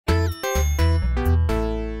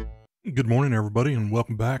Good morning, everybody, and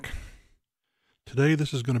welcome back. Today,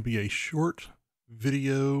 this is going to be a short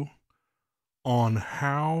video on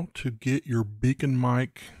how to get your BEACN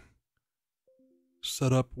mic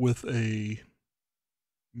set up with a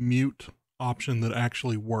mute option that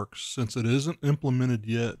actually works, since it isn't implemented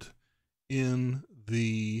yet in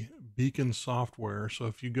the BEACN software. So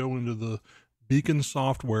if you go into the BEACN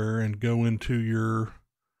software and go into your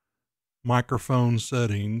microphone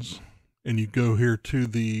settings, and you go here to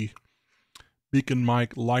the BEACN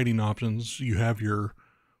mic lighting options, you have your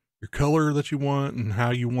color that you want and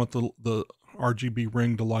how you want the RGB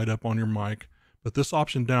ring to light up on your mic. But this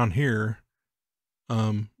option down here,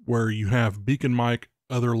 where you have BEACN mic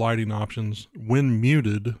other lighting options, when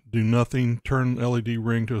muted, do nothing, turn LED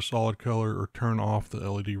ring to a solid color, or turn off the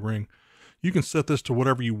LED ring. You can set this to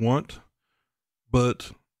whatever you want,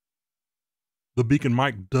 but the BEACN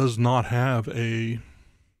mic does not have a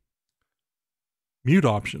mute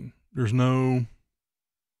option. There's no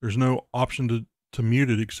option to mute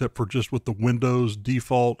it except for just with the Windows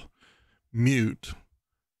default mute,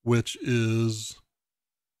 which is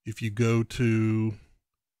if you go to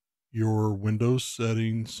your Windows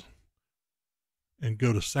settings and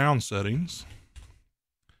go to sound settings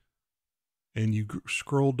and you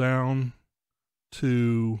scroll down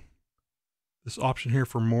to this option here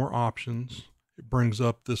for more options, it brings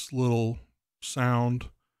up this little sound,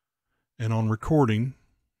 and on recording,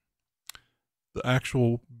 the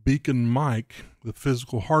actual BEACN mic, the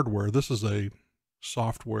physical hardware, this is a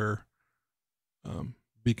software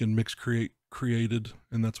BEACN Mix created,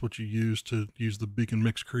 and that's what you use to use the BEACN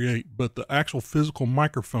Mix Create. But the actual physical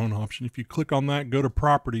microphone option, if you click on that, go to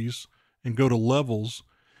properties and go to levels,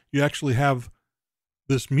 you actually have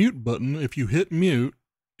this mute button. If you hit mute,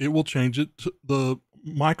 it will change it to the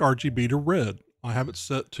mic RGB to red. I have it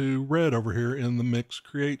set to red over here in the Mix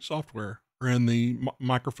Create software, or in the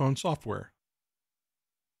microphone software.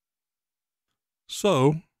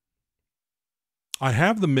 So I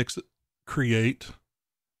have the Mix Create,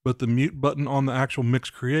 but the mute button on the actual Mix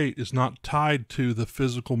Create is not tied to the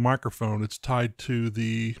physical microphone. It's tied to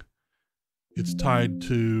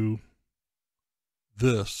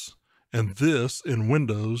this, and this in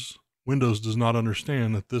Windows does not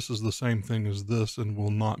understand that this is the same thing as this and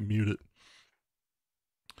will not mute it.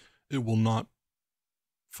 It will not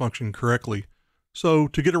function correctly. So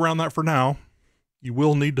to get around that for now, you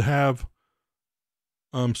will need to have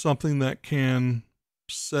something that can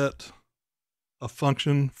set a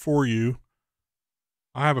function for you.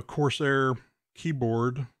 I have a Corsair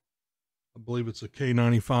keyboard. I believe it's a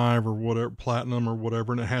K95 or whatever, platinum or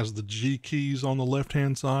whatever, and it has the G keys on the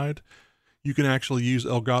left-hand side. You can actually use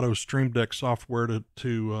Elgato Stream Deck software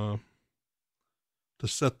to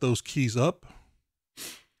set those keys up,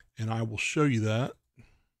 and I will show you that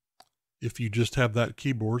if you just have that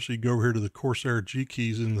keyboard. So you go over here to the Corsair G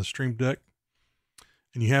keys in the Stream Deck,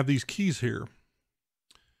 and you have these keys here,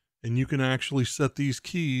 and you can actually set these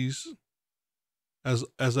keys as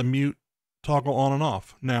a mute toggle on and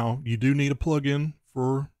off. Now, you do need a plugin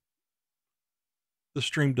for the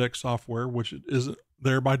Stream Deck software, which isn't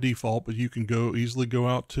there by default, but you can easily go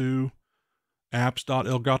out to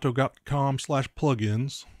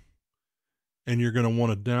apps.elgato.com/plugins, and you're going to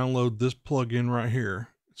want to download this plugin right here.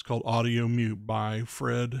 It's called Audio Mute by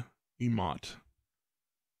Fred Emott.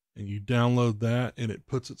 And you download that, and it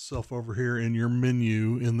puts itself over here in your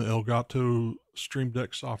menu in the Elgato Stream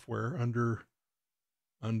Deck software under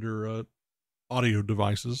audio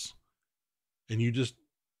devices. And you just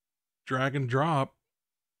drag and drop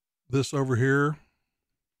this over here,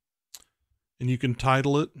 and you can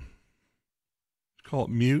title it, call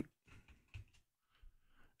it mute.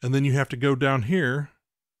 And then you have to go down here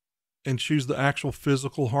and choose the actual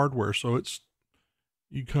physical hardware. So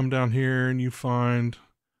you come down here and you find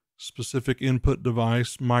specific input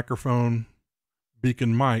device, microphone,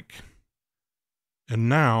 BEACN mic. And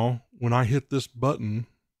now when I hit this button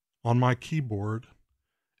on my keyboard,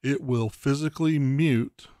 it will physically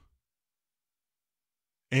mute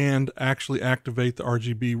and actually activate the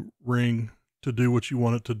RGB ring to do what you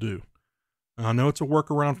want it to do. And I know it's a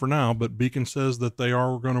workaround for now, but BEACN says that they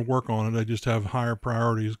are going to work on it. They just have higher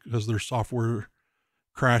priorities because there's software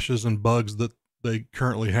crashes and bugs that they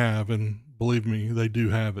currently have, and believe me, they do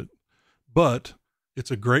have it. But it's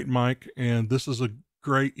a great mic, and this is a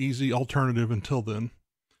great, easy alternative until then.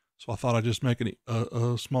 So I thought I'd just make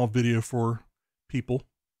a small video for people.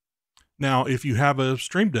 Now, if you have a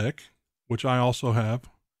Stream Deck, which I also have,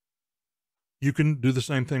 you can do the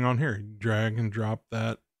same thing on here. You drag and drop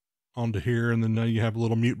that onto here, and then now you have a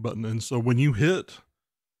little mute button. And so when you hit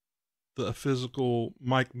the physical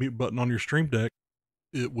mic mute button on your Stream Deck,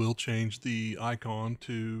 it will change the icon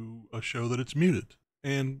to show that it's muted.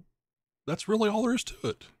 And that's really all there is to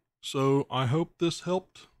it. So I hope this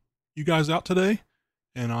helped you guys out today,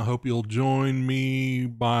 and I hope you'll join me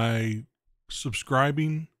by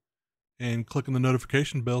subscribing and clicking the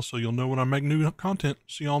notification bell so you'll know when I make new content.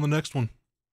 See you on the next one.